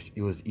have a choice.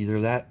 It was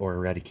either that or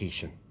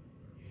eradication.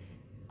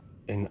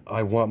 And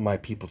I want my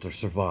people to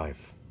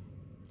survive.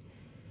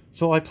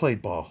 So I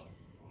played ball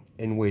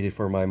and waited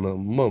for my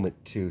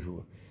moment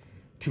to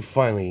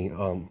finally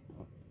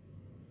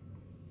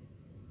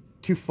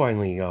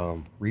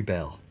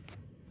rebel.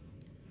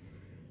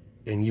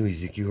 And you,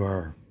 Izuku,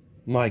 are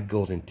my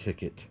golden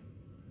ticket.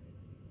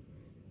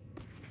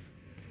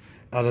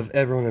 Out of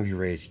everyone of your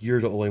race, you're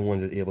the only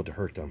one that's able to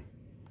hurt them.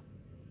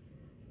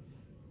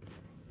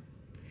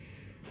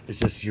 It's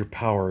just your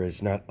power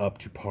is not up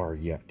to par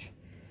yet.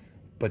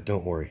 But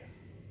don't worry.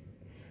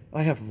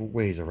 I have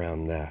ways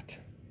around that.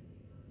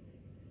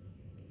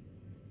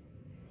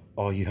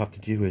 All you have to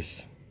do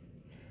is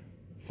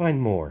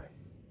find more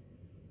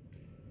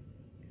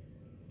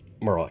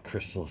Marlot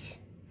crystals.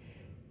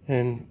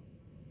 And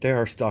there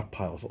are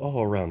stockpiles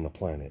all around the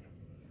planet.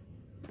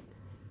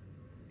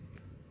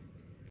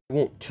 I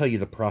won't tell you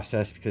the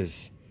process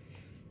because,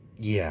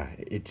 yeah,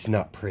 it's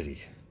not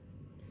pretty.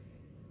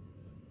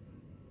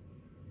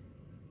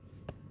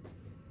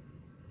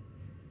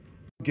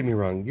 Don't get me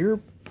wrong,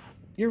 your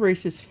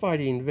race is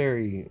fighting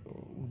very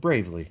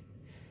bravely.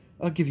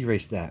 I'll give you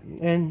race that.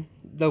 And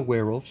the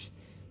werewolves,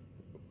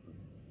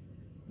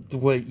 the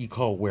way you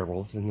call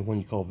werewolves and the one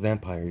you call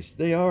vampires,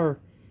 they are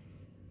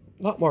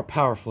a lot more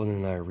powerful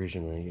than we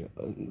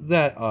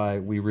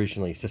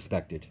originally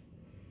suspected.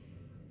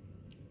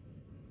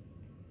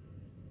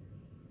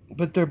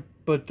 But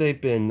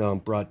they've been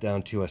brought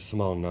down to a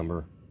small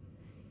number,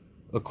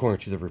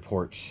 according to the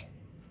reports.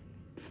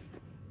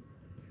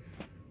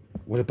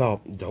 What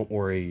about, don't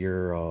worry,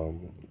 your,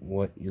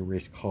 what your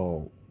race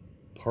call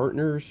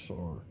partners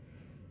or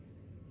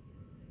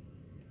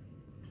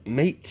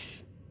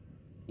mates?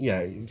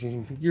 Yeah,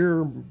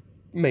 your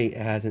mate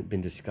hasn't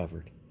been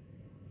discovered.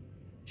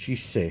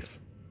 She's safe.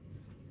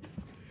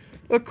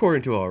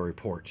 According to our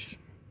reports,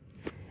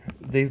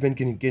 they've been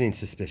getting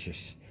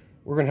suspicious.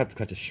 We're gonna have to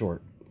cut this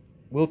short.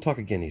 We'll talk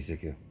again,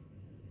 Izuku.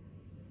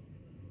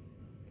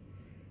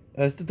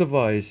 As the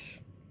device,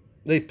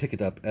 they pick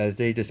it up as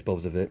they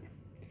dispose of it.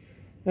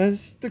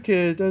 As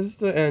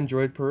the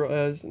android,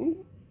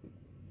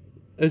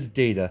 as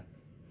Data.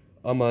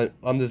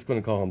 I'm just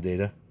gonna call him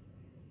Data.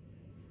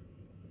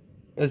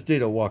 As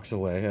Data walks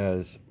away,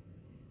 as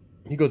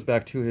he goes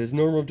back to his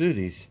normal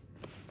duties.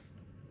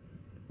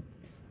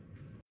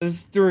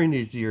 As during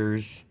these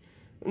years,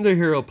 the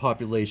hero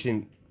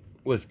population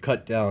was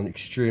cut down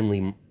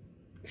extremely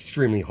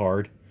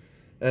hard,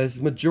 as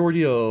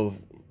majority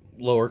of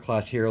lower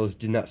class heroes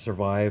did not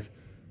survive,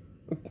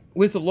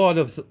 with a lot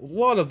of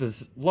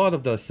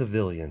the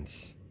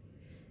civilians.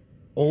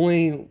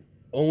 Only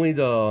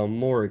the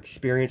more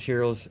experienced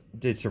heroes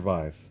did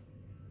survive.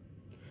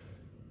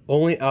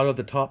 Only out of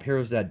the top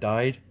heroes that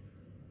died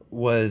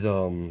was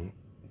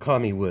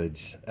Kami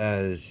Woods,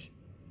 as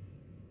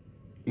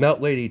Mount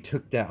Lady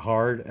took that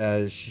hard,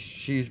 as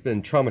she's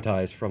been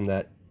traumatized from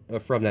that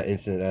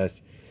incident,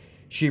 as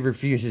she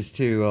refuses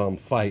to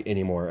fight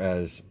anymore,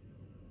 as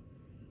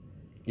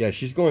yeah,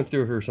 she's going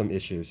through some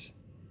issues.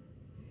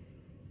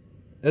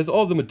 As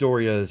all the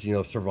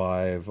Midoriyas,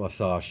 survive,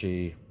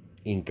 Asashi,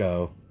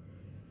 Inko,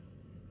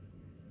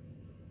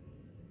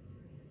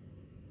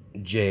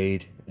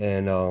 Jade,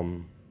 and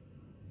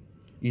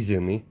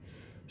Izumi.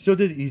 So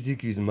did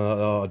Izuku's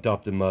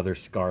adopted mother,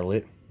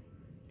 Scarlet,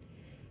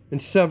 and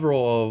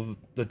several of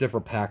the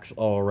different packs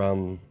all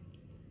around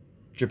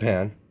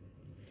Japan,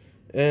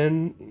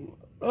 and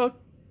a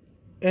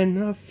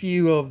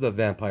few of the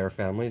vampire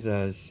families.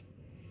 As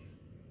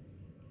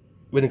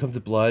when it comes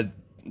to blood,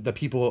 the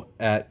people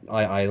at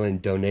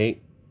Island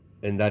donate,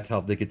 and that's how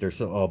they get their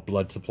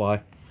blood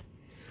supply.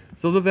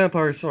 So the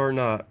vampires are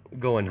not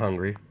going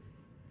hungry.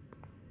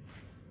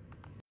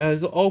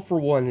 As All For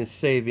One is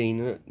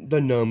saving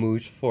the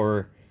Nomus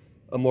for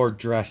more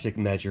drastic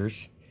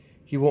measures,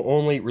 he will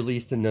only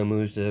release the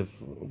Nomus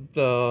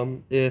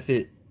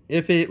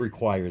if it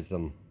requires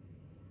them.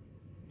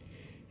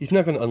 He's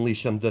not going to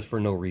unleash them just for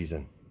no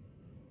reason.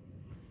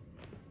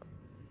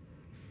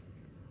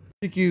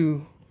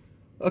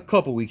 A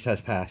couple weeks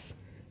has passed,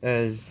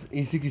 as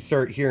Izuku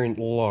start hearing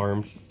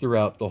alarms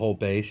throughout the whole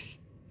base.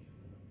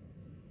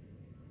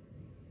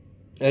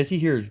 As he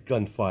hears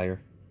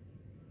gunfire.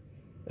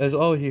 As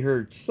all he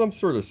heard, some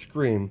sort of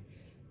scream.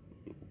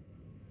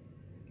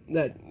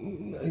 That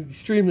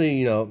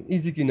extremely,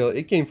 Izuku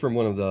it came from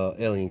one of the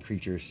alien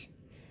creatures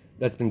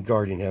that's been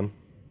guarding him.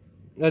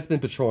 That's been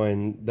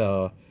patrolling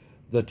the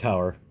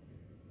tower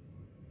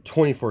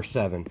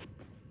 24/7.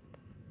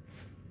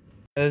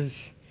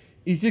 As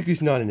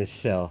Izuku's not in his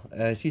cell,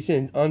 as he's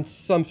on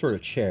some sort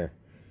of chair,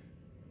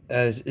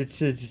 as it's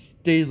his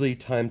daily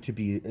time to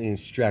be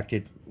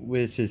distracted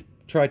with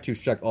try to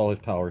extract all his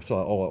powers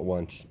all at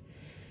once.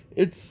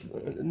 It's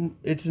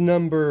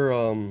number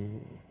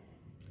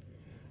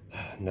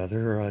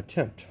another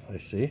attempt, I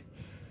see.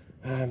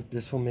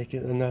 This will make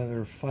it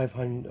another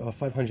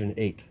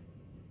 508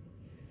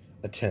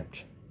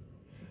 attempt.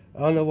 I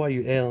don't know why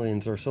you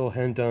aliens are so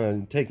hent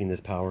on taking these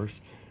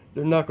powers.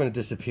 They're not going to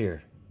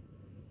disappear.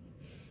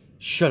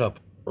 Shut up,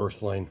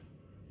 Earthling.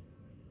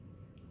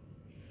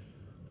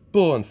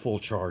 Bull on full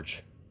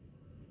charge.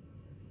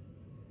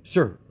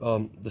 Sir,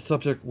 the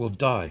subject will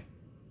die.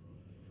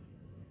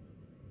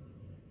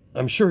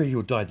 I'm sure he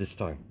will die this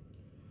time.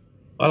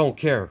 I don't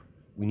care.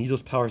 We need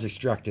those powers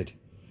extracted.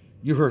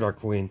 You heard our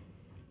queen.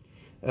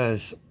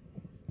 As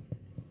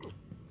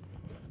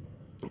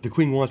the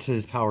queen wants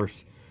his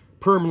powers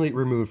permanently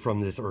removed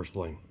from this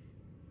Earthling.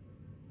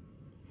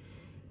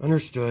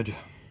 Understood.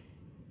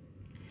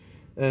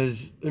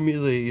 As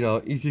immediately,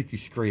 Izuku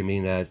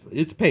screaming, as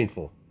it's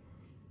painful.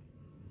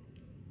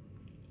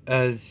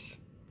 As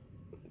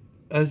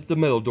the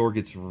metal door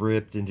gets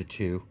ripped into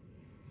two,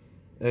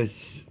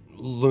 as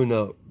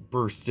Luna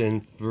bursts in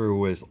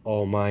through his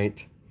All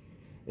Might,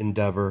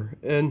 Endeavor,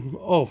 and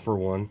All For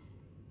One.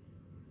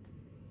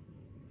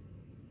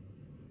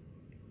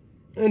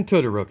 And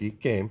Todoroki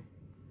came.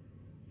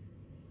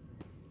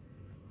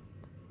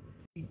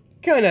 He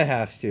kind of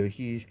has to.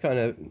 He's kind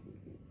of...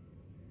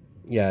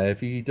 Yeah, if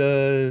he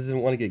doesn't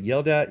want to get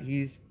yelled at,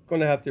 he's going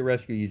to have to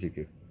rescue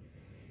Izuku.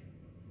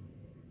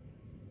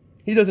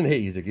 He doesn't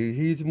hate Izuku.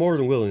 He's more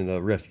than willing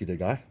to rescue the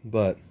guy.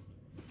 But,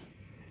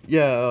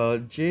 yeah,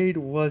 Jade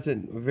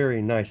wasn't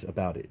very nice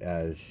about it,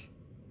 as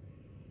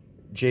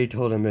Jade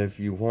told him if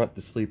you want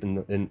to sleep in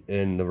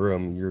the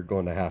room, you're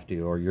going to have to,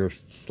 or you're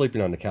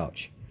sleeping on the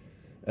couch.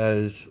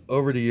 As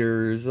over the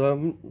years,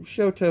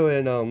 Shoto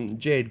and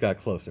Jade got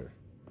closer.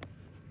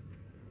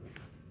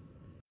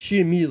 She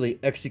immediately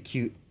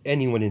execute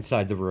anyone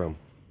inside the room.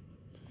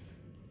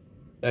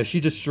 As she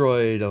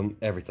destroyed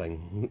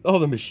everything. All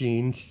the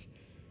machines.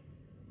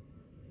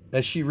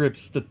 as she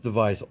rips the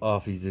device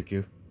off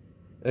Izuku,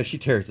 as she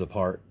tears it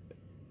apart,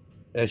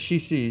 as she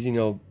sees,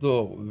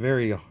 the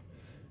very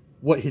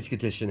what his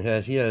condition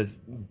has. He has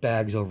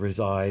bags over his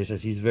eyes,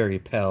 as he's very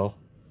pale,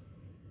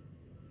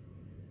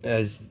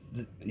 as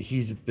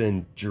he's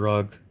been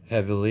drugged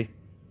heavily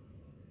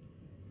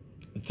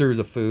through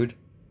the food,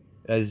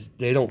 as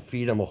they don't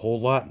feed him a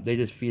whole lot. They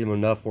just feed him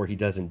enough where he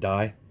doesn't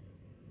die.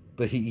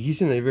 But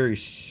he's in a very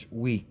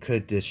weak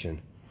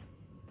condition.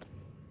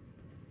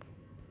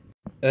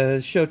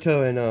 As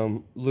Shoto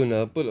and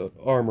Luna put an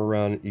arm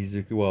around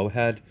Izuku,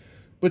 had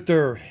put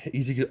their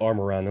Izuku arm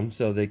around him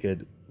so they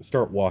could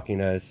start walking,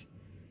 as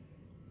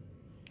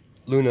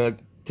Luna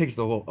takes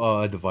the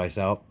whole device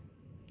out.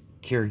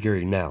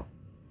 Kirigiri now.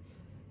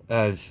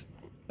 As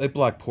a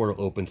black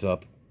portal opens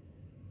up,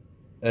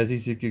 as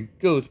Izuku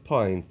goes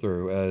pawing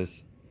through,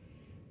 as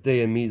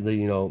they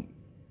immediately,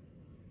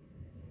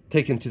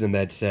 take him to the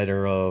med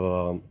center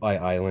of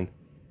Island.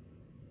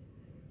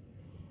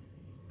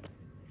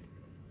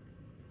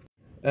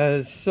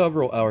 As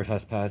several hours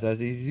has passed, as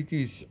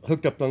Izuku's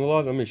hooked up on a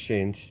lot of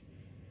machines,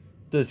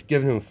 just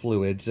giving him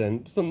fluids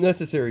and some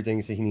necessary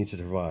things that he needs to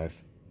survive.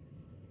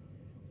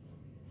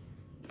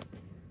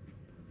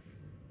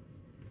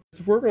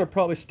 So we're going to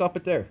probably stop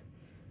it there.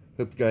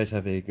 Hope you guys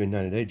have a good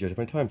night and day, judging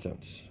my time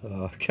zones.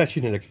 Catch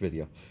you in the next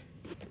video.